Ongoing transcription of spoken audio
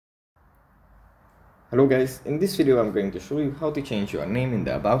Hello guys, in this video I'm going to show you how to change your name in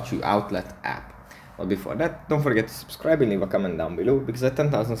the About You Outlet app. But before that, don't forget to subscribe and leave a comment down below, because at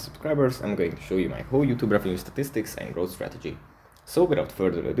 10,000 subscribers I'm going to show you my whole YouTube revenue statistics and growth strategy. So without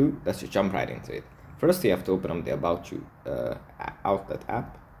further ado, let's just jump right into it. First you have to open up the About You Outlet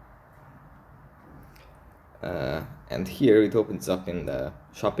app. And here it opens up in the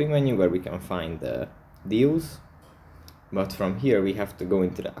shopping menu where we can find the deals. But from here we have to go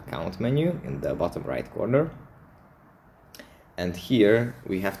into the account menu in the bottom right corner, and here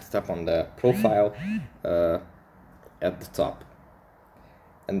we have to tap on the profile at the top,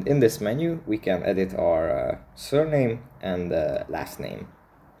 and in this menu we can edit our surname and last name.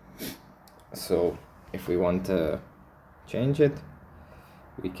 So if we want to change it,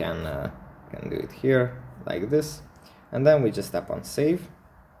 we can do it here like this, and then we just tap on save,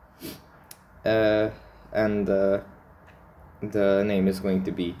 and the name is going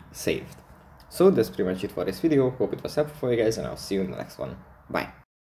to be saved. So that's pretty much it for this video. Hope it was helpful for you guys, and I'll see you in the next one. Bye.